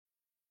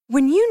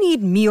When you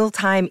need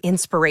mealtime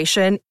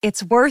inspiration,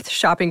 it's worth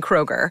shopping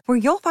Kroger, where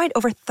you'll find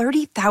over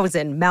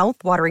 30,000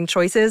 mouth-watering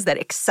choices that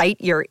excite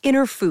your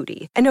inner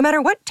foodie. And no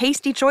matter what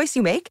tasty choice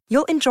you make,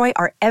 you'll enjoy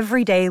our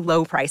everyday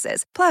low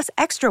prices, plus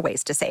extra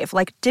ways to save,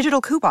 like digital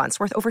coupons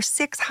worth over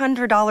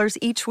 $600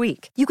 each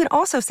week. You can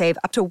also save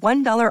up to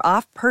 $1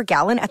 off per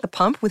gallon at the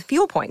pump with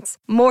fuel points.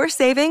 More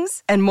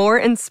savings and more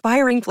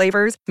inspiring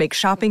flavors make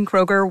shopping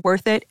Kroger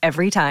worth it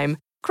every time.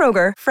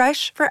 Kroger,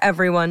 fresh for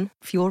everyone.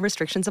 Fuel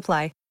restrictions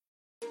apply.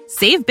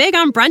 Save big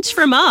on brunch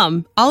for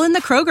mom, all in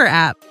the Kroger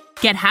app.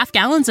 Get half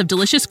gallons of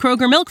delicious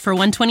Kroger milk for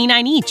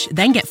 $1.29 each.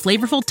 Then get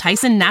flavorful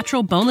Tyson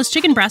natural boneless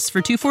chicken breasts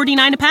for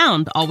 $2.49 a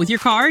pound, all with your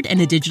card and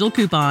a digital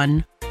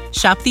coupon.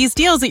 Shop these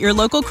deals at your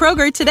local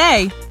Kroger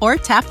today, or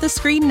tap the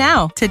screen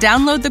now to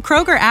download the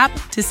Kroger app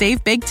to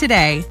save big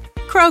today.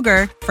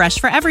 Kroger, fresh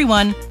for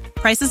everyone.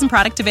 Prices and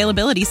product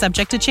availability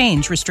subject to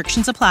change.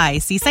 Restrictions apply.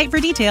 See site for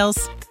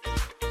details.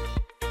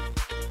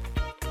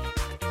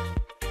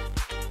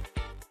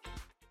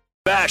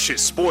 Bash's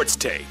sports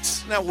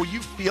takes. Now, will you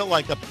feel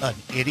like an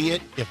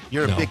idiot if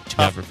you're a big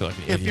tough? Never feel like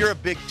an if idiot. you're a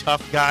big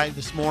tough guy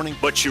this morning,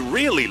 But you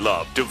really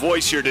love to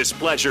voice your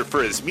displeasure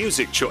for his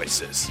music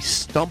choices. he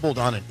stumbled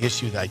on an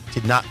issue that I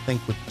did not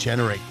think would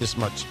generate this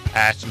much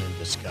passion and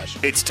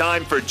discussion. It's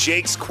time for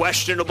Jake's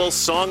questionable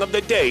song of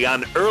the day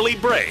on Early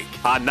Break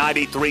on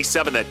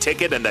 93.7 The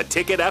Ticket and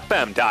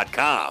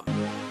theticketfm.com.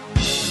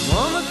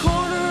 On the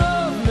corner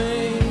of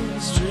Main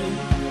Street,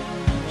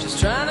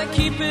 just trying to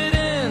keep it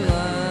in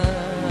line.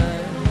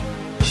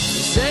 You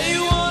say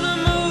you want to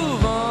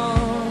move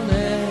on,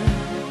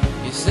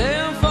 and you say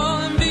I'm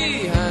falling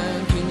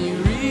behind. Can you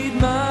read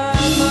my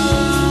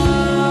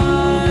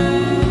mind?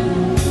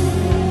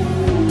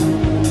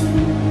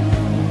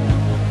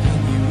 Can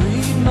you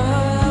read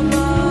my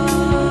mind?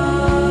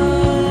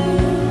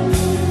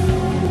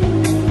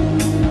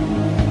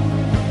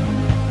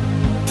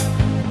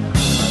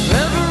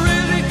 Never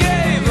really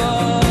gave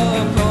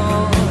up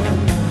on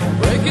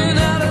breaking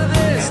out of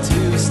this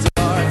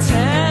two-star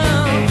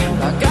town.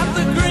 I got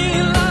the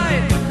green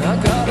light, I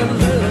got a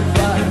little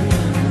fight.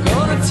 I'm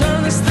gonna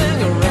turn this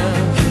thing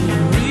around. Can you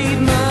read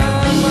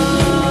my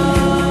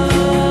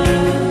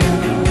mind?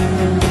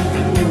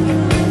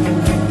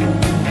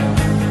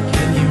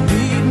 Can you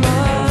read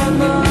my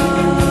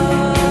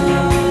mind?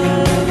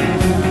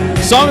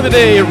 Song of the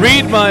day,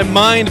 Read My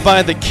Mind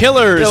by The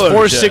Killers.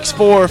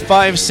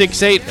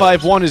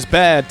 464-568-51 is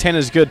bad, 10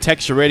 is good.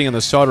 Text your rating on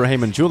the Sauter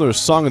Heyman Jewelers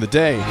Song of the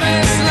Day. This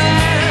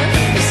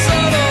land, a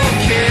subtle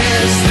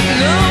kiss that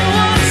no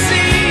one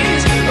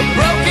sees, a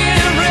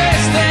broken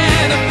wrist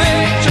and a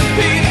picture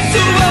piece. So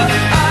what?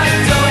 I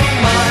don't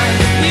mind,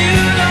 you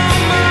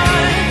don't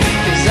mind,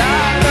 'cause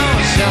I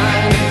don't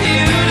shine,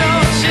 you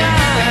don't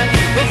shine.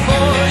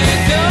 Before you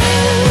go,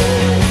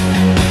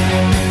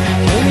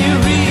 can you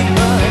read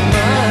my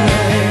mind?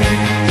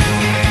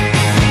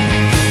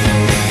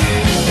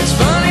 It's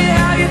funny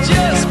how you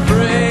just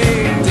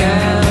break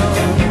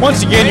down.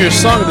 Once again, your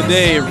Song of the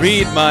Day,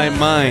 Read My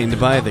Mind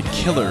by The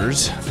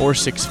Killers.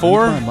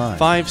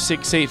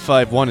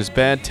 464-568-51 is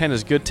bad, 10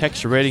 is good.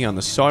 Text your rating on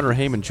the Sauter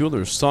Heyman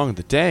Jewelers Song of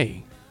the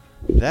Day.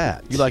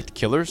 That You like The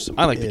Killers?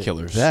 I like The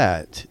Killers.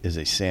 That is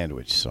a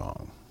sandwich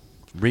song.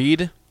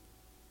 Read,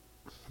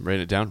 write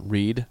it down,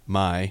 Read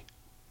My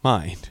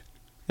Mind.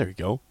 There you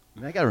go.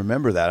 I got to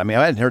remember that. I mean,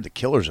 I hadn't heard the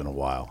Killers in a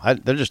while.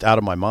 They're just out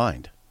of my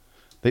mind.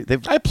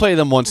 They've I play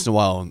them once in a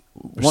while.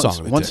 Song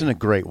of the once Day. in a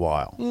great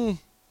while.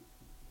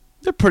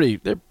 They're pretty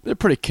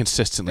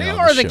consistently They on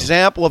are the an show.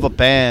 example of a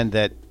band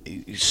that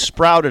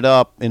sprouted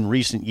up in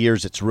recent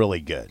years. It's really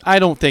good. I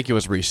don't think it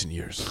was recent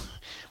years.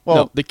 Well,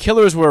 No, the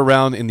Killers were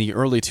around in the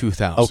early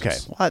 2000s. okay.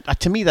 Well,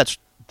 to me, that's.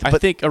 I but-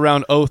 think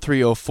around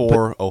 03,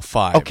 04,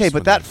 05. Okay,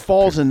 but that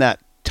falls in that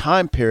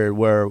time period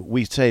where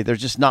we say there's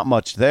just not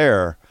much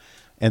there,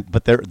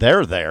 but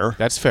they're there.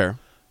 That's fair.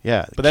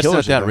 Yeah, But that's not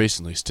Killers are that great.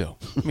 recently still.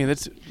 I mean,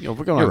 that's we're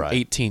going You're on right.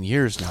 18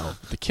 years now.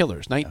 The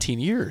Killers, 19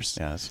 years.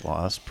 Yeah,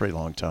 that's a pretty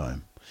long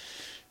time.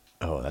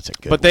 Oh, that's a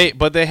good. But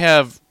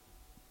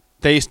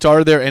they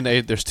started there and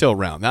they're still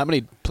around. Not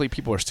many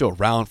people are still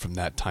around from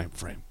that time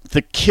frame.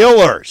 The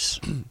Killers.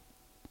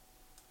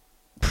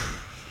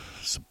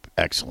 It's an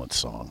excellent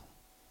song.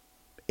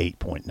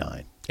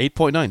 8.9.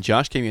 8.9.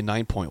 Josh gave me a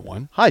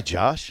 9.1. Hi,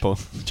 Josh.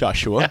 Both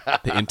Joshua,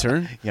 the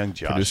intern, Young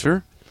Joshua.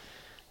 producer.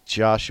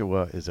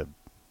 Joshua is a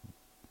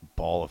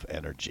ball of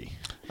energy.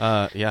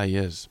 Yeah, he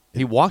is.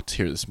 He walked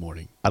here this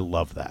morning. I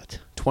love that.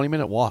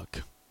 20-minute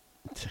walk.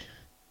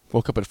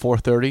 Woke up at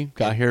 4:30.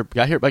 Got here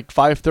at like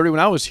 5:30 when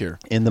I was here.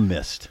 In the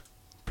mist.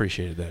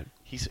 Appreciated that.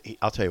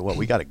 I'll tell you what,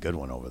 we got a good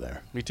one over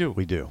there. We do.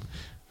 We do.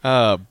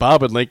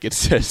 Bob and Lincoln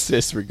says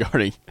this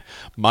regarding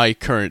my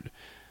current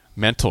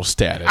mental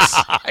status.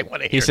 I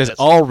want to hear He says, this.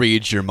 I'll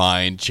read your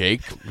mind,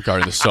 Jake,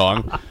 regarding the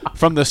song.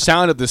 From the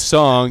sound of the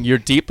song, you're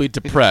deeply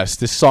depressed.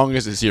 This song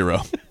is a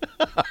 0.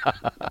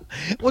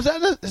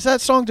 Is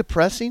that song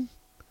depressing?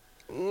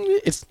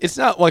 It's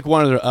not like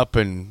one of their up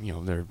and,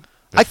 they're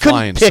I couldn't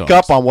flying pick songs.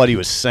 up on what he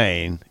was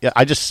saying. Yeah,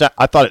 I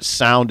thought it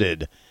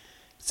sounded.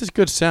 It's just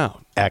good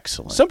sound.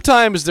 Excellent.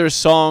 Sometimes there's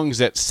songs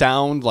that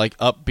sound like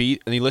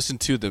upbeat, and you listen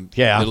to the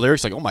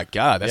lyrics like, oh my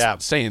God,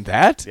 that's saying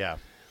that? Yeah.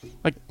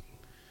 Like,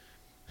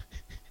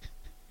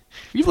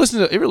 you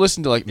ever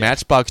listened to like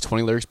Matchbox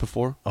 20 lyrics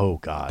before? Oh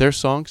God. Their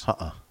songs?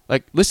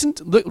 Like,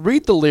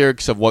 read the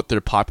lyrics of what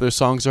their popular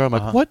songs are. I'm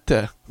like, what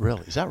the?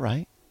 Really? Is that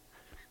right?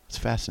 It's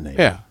fascinating.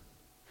 Yeah.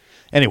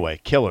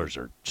 Anyway, Killers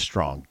are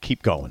strong.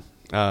 Keep going.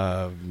 What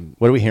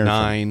are we hearing?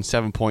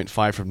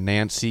 7.5 from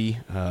Nancy.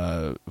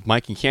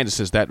 Mike in Kansas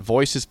says that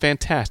voice is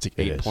fantastic.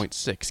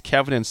 8.6.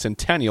 Kevin in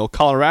Centennial,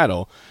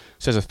 Colorado,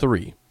 says a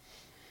 3.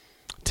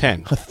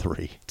 10. A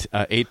 3.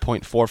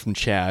 8.4 from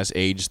Chaz,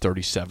 age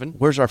 37.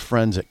 Where's our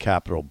friends at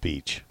Capitol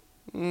Beach?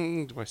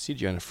 Do I see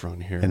Jennifer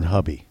on here? And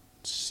Hubby.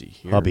 Let's see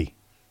here. Hubby.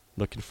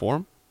 Looking for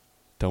them?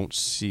 Don't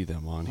see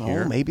them on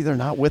here. Oh, maybe they're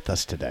not with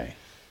us today.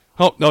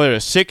 Oh, no, there's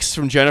a 6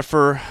 from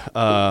Jennifer.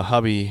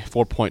 Hubby,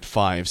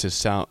 4.5, says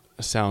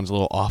sounds a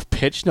little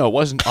off-pitch. No, it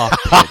wasn't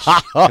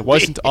off-pitch. It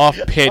wasn't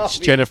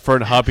off-pitch, Jennifer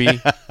and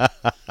Hubby.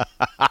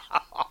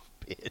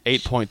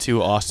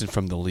 8.2, Austin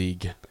from the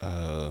league.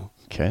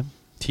 Okay.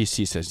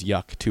 TC says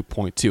yuck,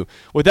 2.2.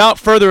 Without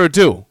further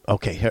ado.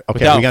 Okay, we're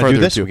going to do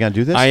this? We're going to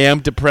do this? I am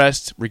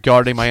depressed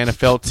regarding my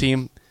NFL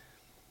team.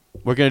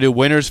 We're going to do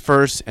winners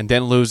first and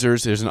then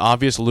losers. There's an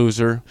obvious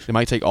loser. They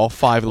might take all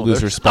 5 of the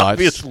loser spots.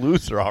 Obvious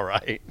loser, all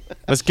right.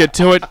 Let's get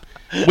to it.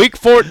 Week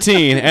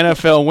 14,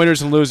 NFL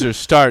winners and losers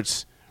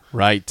starts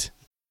right.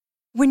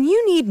 When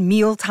you need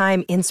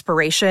mealtime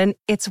inspiration,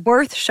 it's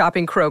worth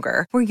shopping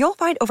Kroger, where you'll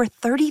find over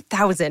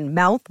 30,000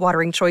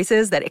 mouth-watering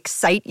choices that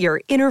excite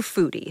your inner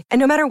foodie. And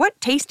no matter what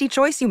tasty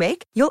choice you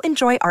make, you'll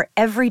enjoy our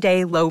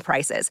everyday low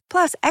prices,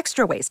 plus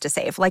extra ways to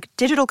save, like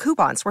digital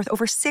coupons worth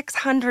over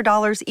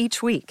 $600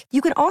 each week.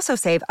 You can also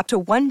save up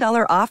to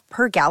 $1 off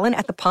per gallon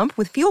at the pump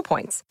with fuel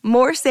points.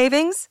 More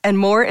savings and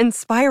more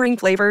inspiring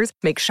flavors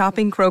make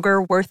shopping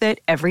Kroger worth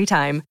it every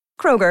time.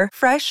 Kroger,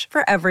 fresh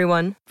for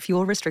everyone.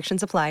 Fuel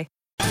restrictions apply.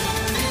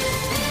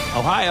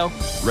 Ohio,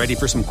 ready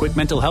for some quick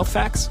mental health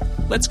facts?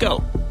 Let's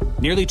go.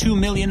 Nearly 2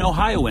 million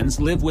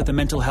Ohioans live with a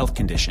mental health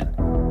condition.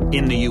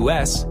 In the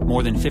U.S.,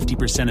 more than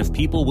 50% of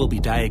people will be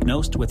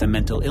diagnosed with a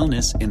mental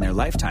illness in their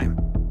lifetime.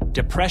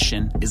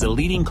 Depression is a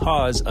leading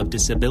cause of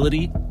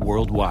disability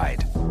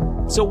worldwide.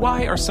 So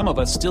why are some of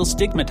us still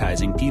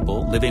stigmatizing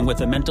people living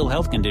with a mental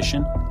health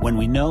condition when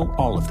we know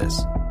all of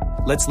this?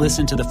 Let's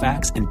listen to the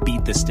facts and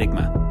beat the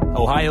stigma.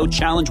 Ohio,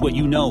 challenge what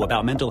you know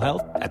about mental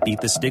health at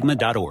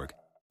beatthestigma.org.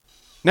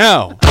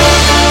 Now,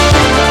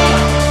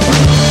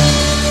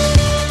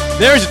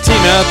 there's a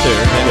team out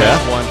there that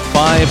have won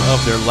 5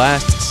 of their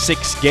last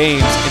 6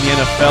 games in the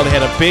NFL. They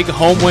had a big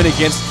home win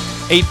against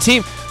a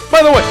team.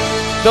 By the way,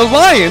 the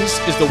Lions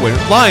is the winner.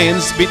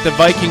 Lions beat the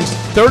Vikings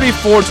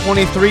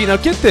 34-23. Now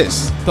get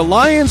this. The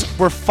Lions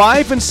were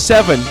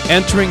 5-7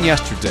 entering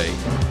yesterday.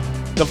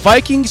 The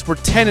Vikings were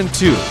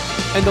 10-2.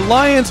 And the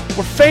Lions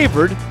were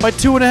favored by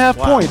 2.5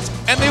 points.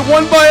 And they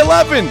won by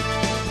 11.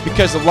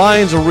 Because the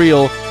Lions are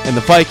real and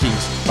the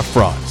Vikings are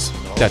frauds.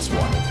 That's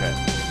why. Okay.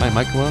 My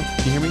mic go out?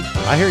 Can you hear me?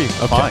 I hear you.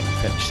 Okay. Fine.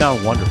 You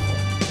sound wonderful.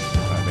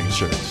 All right, making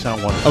sure. You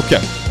sound wonderful. Okay,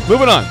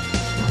 moving on.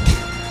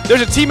 There's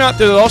a team out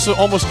there that also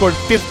almost scored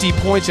 50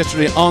 points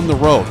yesterday on the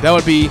road. That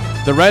would be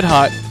the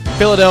red-hot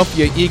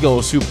Philadelphia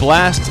Eagles, who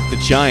blast the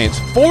Giants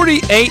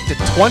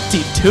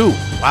 48-22.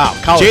 Wow.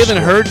 Jalen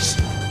Hurts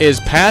is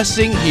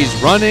passing. He's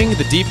running.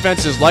 The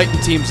defense is lighting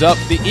teams up.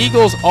 The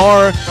Eagles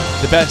are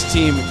the best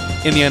team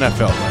in the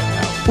NFL right now.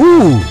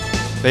 Ooh.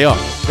 They are.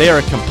 They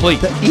are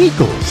complete. The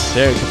Eagles.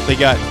 They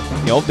got,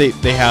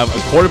 they have a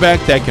quarterback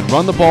that can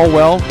run the ball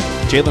well.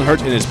 Jalen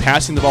Hurts is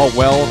passing the ball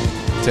well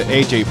to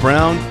A.J.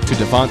 Brown, to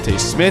Devontae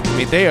Smith. I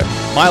mean, they are.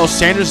 Miles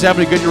Sanders is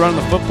having a good year running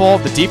the football.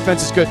 The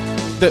defense is good.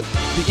 The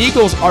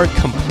Eagles are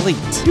complete.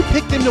 You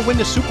picked them to win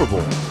the Super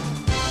Bowl.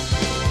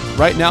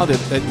 Right now, they're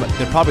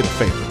probably the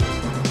favorite.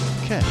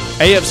 Okay.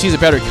 AFC is a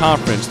better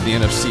conference than the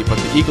NFC, but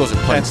the Eagles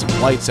are playing some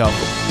lights out.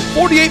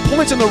 48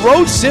 points on the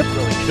road, Sip,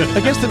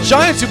 against the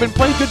Giants, who've been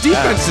playing good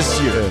defense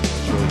this year. Good.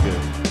 It's really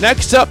good.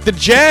 Next up, the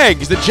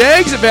Jags. The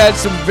Jags have had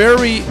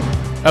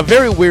a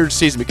very weird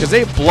season because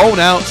they've blown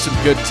out some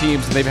good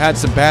teams and they've had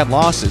some bad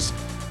losses.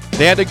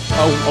 They had a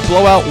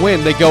blowout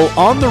win. They go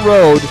on the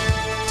road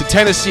to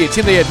Tennessee, a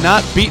team they had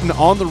not beaten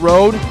on the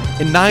road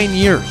in 9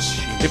 years.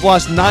 They've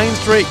lost 9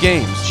 straight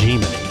games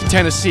to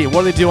Tennessee.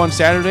 What do they do on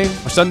Sunday?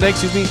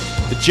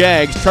 The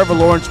Jags. Trevor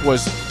Lawrence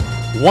was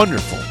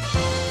wonderful.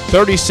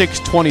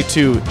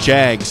 36-22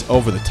 Jags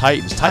over the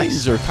Titans.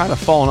 Titans are kind of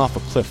falling off a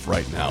cliff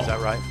right now. Is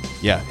that right?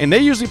 Yeah, and they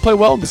usually play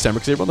well in December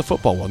because they run the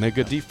football well and they have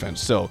good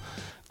defense. So,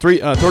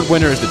 third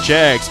winner is the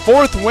Jags.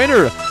 Fourth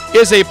winner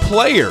is a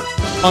player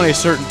on a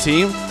certain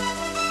team.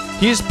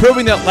 He's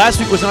proving that last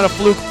week was not a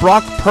fluke.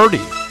 Brock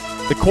Purdy,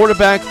 the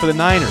quarterback for the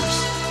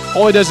Niners.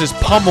 All he does is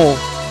pummel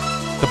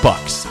the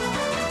Bucs.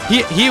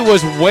 He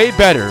was way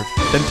better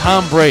than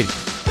Tom Brady.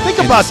 Think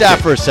about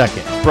that for a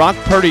second. Brock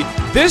Purdy,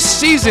 this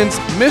season's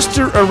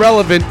Mr.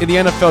 Irrelevant in the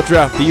NFL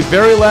draft, the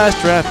very last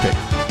draft pick,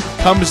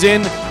 comes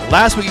in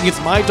last week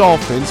against my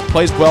Dolphins,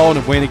 plays well in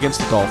a win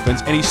against the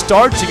Dolphins, and he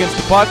starts against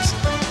the Bucs,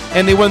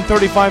 and they win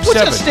 35-7. What's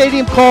that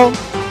stadium called?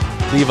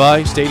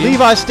 Levi Stadium.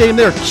 Levi Stadium,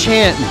 they're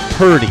chanting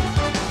Purdy,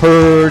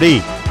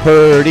 Purdy,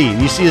 Purdy.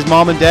 And you see his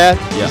mom and dad?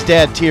 Yeah. His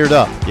dad teared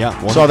up. Yeah.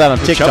 Saw that on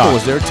TikTok. Chubba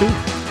was there, too.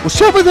 Was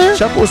Chubba there?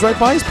 Chubba was right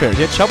by his parents.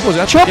 Yeah, Chubba was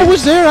at the Chubba game.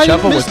 was there? I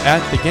didn't Chubba miss was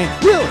at the game.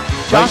 Really?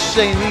 Josh is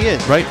saying he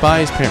is. Right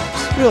by his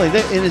parents. Really?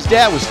 And his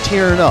dad was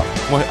tearing up.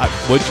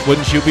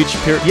 Wouldn't you be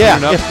tearing Yeah.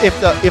 up?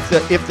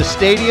 If the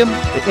stadium,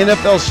 the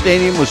NFL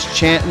stadium, was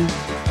chanting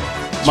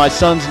my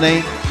son's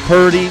name,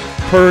 Purdy,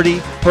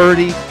 Purdy,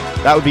 Purdy,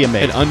 that would be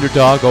amazing. An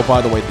underdog. Oh,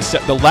 by the way,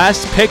 the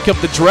last pick of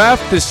the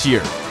draft this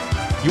year.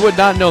 You would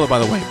not know that, by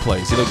the way, he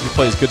plays. He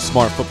plays good,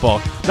 smart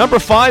football. Number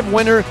 5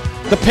 winner,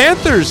 the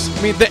Panthers.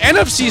 I mean, the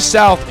NFC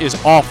South is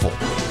awful.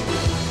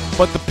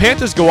 But the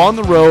Panthers go on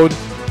the road,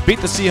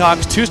 beat the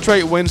Seahawks, 2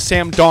 straight wins,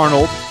 Sam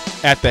Darnold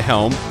at the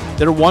helm.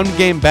 They're 1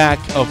 game back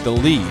of the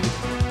lead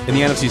in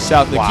the NFC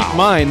South. Now, keep in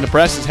mind,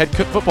 Nebraska's head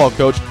football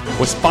coach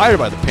was fired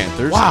by the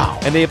Panthers. Wow.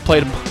 And they have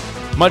played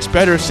much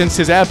better since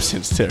his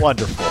absence there.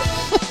 Wonderful.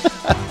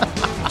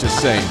 Just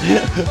saying.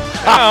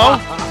 Now,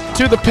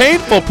 to the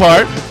painful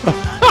part,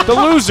 the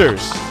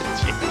losers.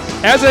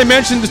 As I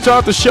mentioned to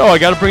start the show, I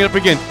got to bring it up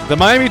again. The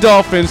Miami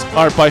Dolphins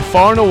are by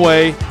far and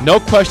away,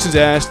 no questions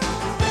asked,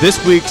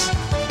 this week's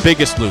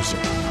biggest loser.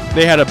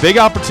 They had a big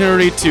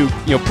opportunity to,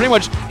 pretty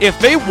much, if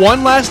they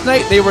won last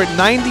night, they were at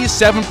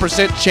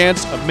 97%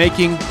 chance of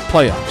making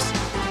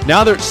playoffs.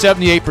 Now they're at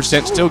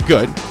 78%, still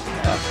good.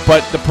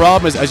 But the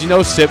problem is, as you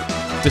know, Sip,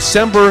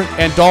 December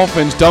and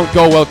Dolphins don't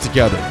go well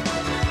together.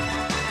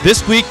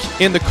 This week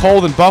in the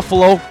cold in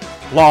Buffalo,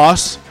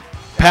 loss.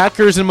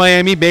 Packers in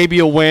Miami, maybe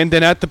a win.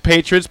 Then at the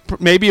Patriots,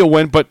 maybe a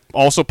win, but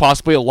also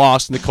possibly a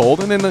loss in the cold.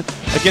 And then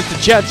against the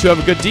Jets, who have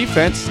a good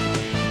defense,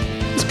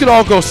 this could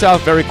all go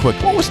south very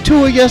quickly. What was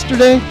Tua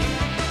yesterday?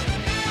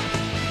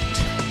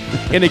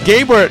 In a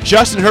game where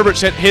Justin Herbert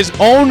set his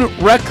own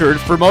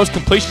record for most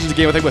completions in the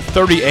game, I think with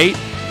 38,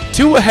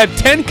 Tua had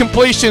 10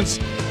 completions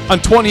on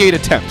 28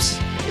 attempts.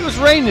 It was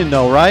raining,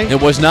 though, right?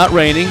 It was not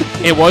raining.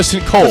 It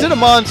wasn't cold. Was it a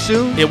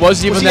monsoon? It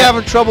wasn't even Was he that.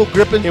 having trouble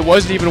gripping? It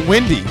wasn't even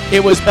windy.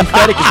 It was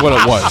pathetic is what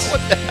it was.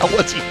 What the hell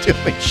was he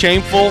doing?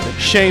 Shameful.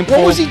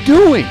 What was he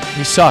doing?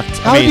 He sucked.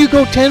 How do you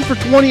go 10 for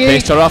 28? They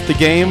start off the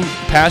game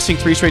passing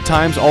 3 straight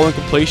times, all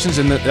incompletions,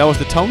 and that was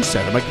the tone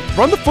set. I'm like,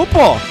 run the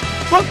football.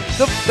 Run.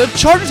 The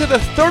Chargers had the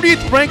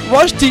 30th ranked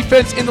rush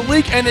defense in the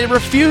league, and they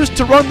refused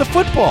to run the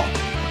football.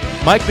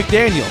 Mike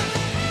McDaniel,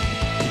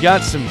 you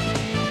got some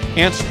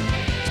answering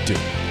to do.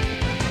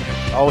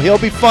 Oh, he'll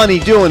be funny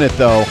doing it,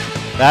 though.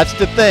 That's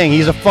the thing.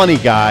 He's a funny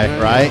guy,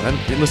 right?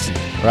 Listen,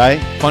 right?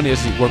 Funny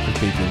doesn't work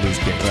with me if you lose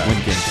games, win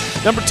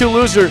games. Number 2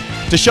 loser,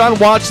 Deshaun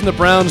Watson. The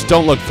Browns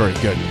don't look very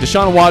good.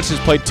 Deshaun Watson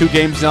has played 2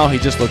 games now. He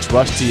just looks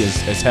rusty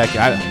as heck.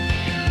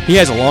 He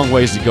has a long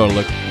ways to go to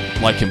look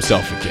like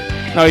himself again.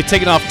 Now, he's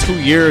taken off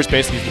 2 years,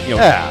 basically,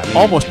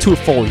 almost 2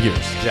 full years.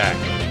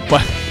 Exactly.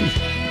 But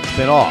it's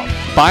been off.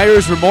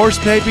 Buyer's remorse,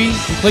 maybe,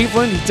 in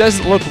Cleveland. He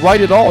doesn't look right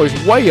at all.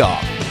 He's way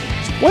off.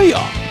 He's way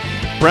off.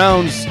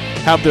 Browns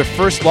have their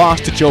first loss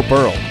to Joe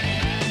Burrow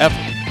ever.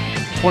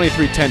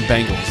 23-10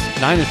 Bengals.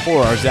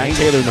 9-4 are Zach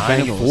Taylor and the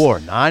Bengals.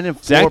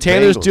 9-4. Zach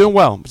Taylor's doing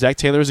well. Zach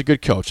Taylor is a good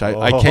coach.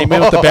 I came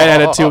in with a bad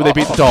attitude when they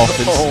beat the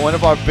Dolphins. One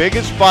of our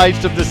biggest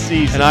fights of the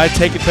season. And I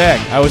take it back.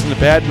 I was in a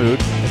bad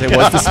mood, as I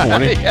was this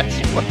morning. Yes,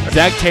 you were.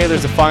 Zach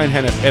Taylor's a fine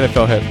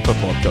NFL head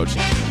football coach.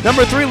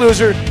 Number 3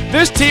 loser,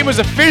 this team is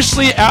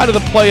officially out of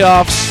the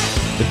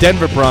playoffs, the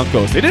Denver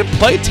Broncos. They didn't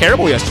play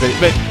terrible yesterday,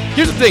 but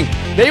here's the thing.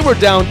 They were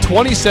down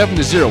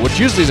 27-0, which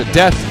usually is a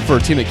death for a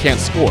team that can't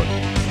score.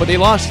 But they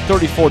lost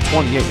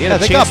 34-28.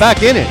 They got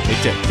back in it.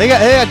 They did. They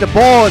had the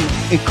ball,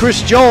 and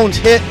Chris Jones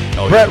hit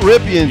Brett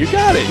Ripien. You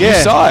got it. Yeah,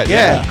 You saw it.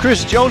 Yeah.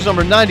 Chris Jones,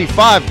 number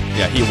 95.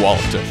 Yeah, he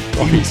walloped him.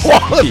 He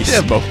walloped He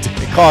him. smoked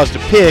him. It caused a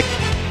pick.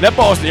 That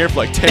ball was in the air for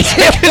like 10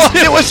 seconds.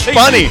 It was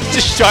funny.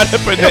 Just shot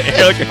up in the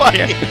air like a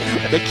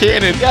funny. the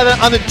cannon.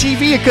 Yeah, on the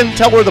TV, you couldn't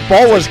tell where the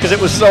ball was because it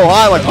was so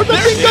high. Like, where'd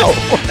that thing go?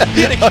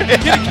 He had a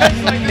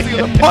catch like this.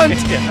 He was a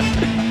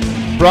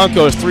punt.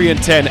 Broncos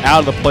 3-10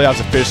 out of the playoffs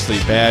officially.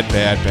 Bad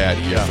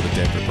year for the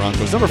Denver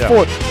Broncos. Number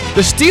 4,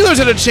 the Steelers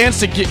had a chance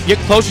to get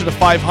closer to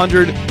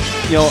 500.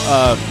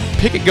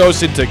 Pickett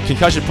goes into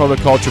concussion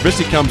protocol.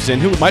 Trubisky comes in,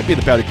 who might be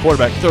the better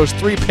quarterback, throws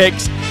 3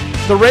 picks.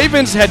 The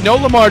Ravens had no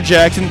Lamar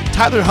Jackson.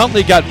 Tyler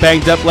Huntley got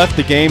banged up, left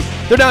the game.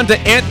 They're down to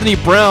Anthony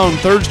Brown,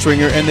 third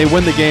stringer, and they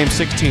win the game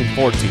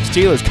 16-14.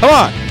 Steelers, come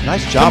on.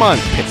 Nice job. Come on,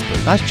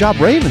 Pittsburgh. Nice job,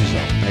 Ravens,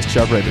 though. Nice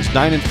job, Ravens.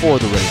 9-4,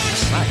 the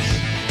Ravens.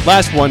 Nice.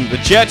 Last one, the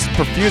Jets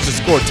refuse to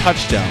score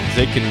touchdowns.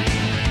 They can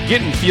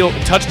get in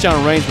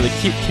touchdown range, but they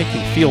keep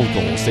kicking field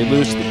goals. They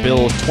lose to the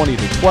Bills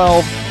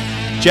 20-12.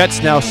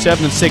 Jets now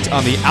 7-6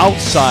 on the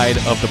outside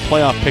of the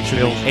playoff picture.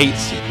 Bills 8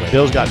 seed. Right?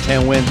 Bills got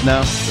 10 wins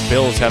now. The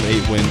Bills have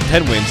 10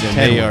 wins, and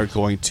they are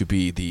going to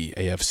be the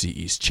AFC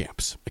East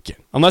champs again,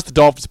 unless the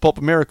Dolphins pull up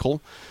a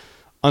miracle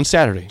on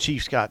Saturday.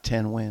 Chiefs got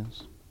 10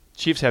 wins.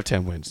 Chiefs have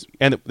 10 wins,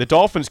 and the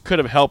Dolphins could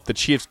have helped the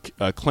Chiefs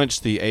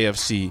clinch the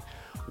AFC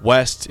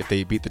West if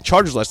they beat the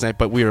Chargers last night,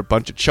 but we were a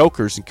bunch of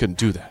chokers and couldn't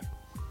do that.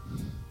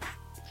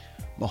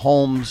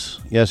 Mahomes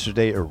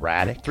yesterday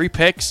erratic. 3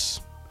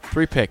 picks.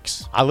 3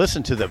 picks. I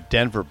listened to the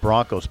Denver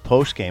Broncos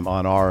postgame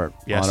on our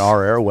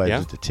airwaves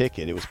at the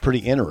Ticket. It was pretty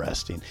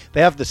interesting.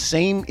 They have the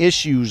same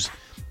issue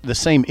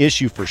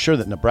for sure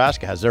that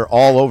Nebraska has. They're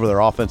all over their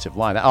offensive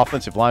line. That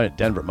offensive line at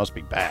Denver must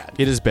be bad.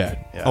 It is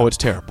bad. Yeah. Oh, it's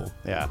terrible.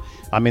 Yeah.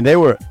 I mean,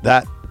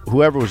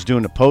 whoever was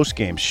doing the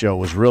postgame show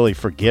was really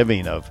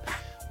forgiving of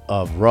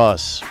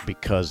Russ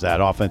because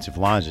that offensive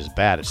line is just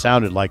bad. It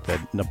sounded like the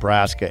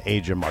Nebraska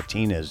Adrian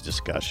Martinez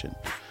discussion.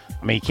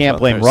 I mean, you can't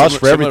blame Russ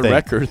for everything.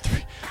 Record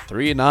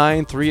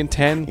 3-9,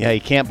 3-10. Yeah,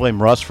 you can't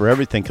blame Russ for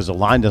everything because the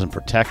line doesn't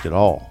protect at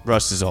all.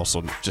 Russ is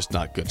also just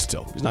not good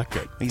still. He's not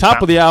good.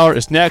 Top of the hour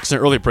is next, an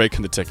early break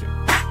in the Ticket.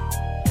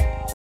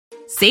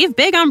 Save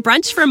big on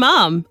brunch for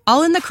mom,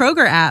 all in the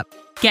Kroger app.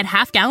 Get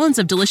half gallons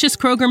of delicious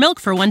Kroger milk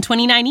for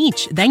 $1.29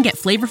 each. Then get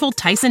flavorful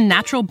Tyson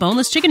natural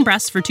boneless chicken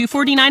breasts for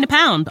 $2.49 a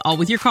pound, all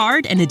with your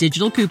card and a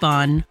digital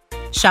coupon.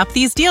 Shop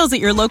these deals at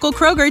your local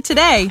Kroger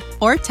today,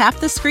 or tap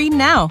the screen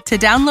now to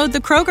download the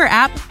Kroger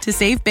app to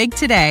save big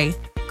today.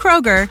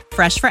 Kroger,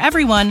 fresh for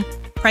everyone.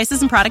 Prices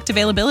and product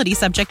availability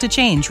subject to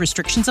change.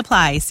 Restrictions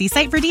apply. See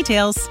site for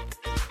details.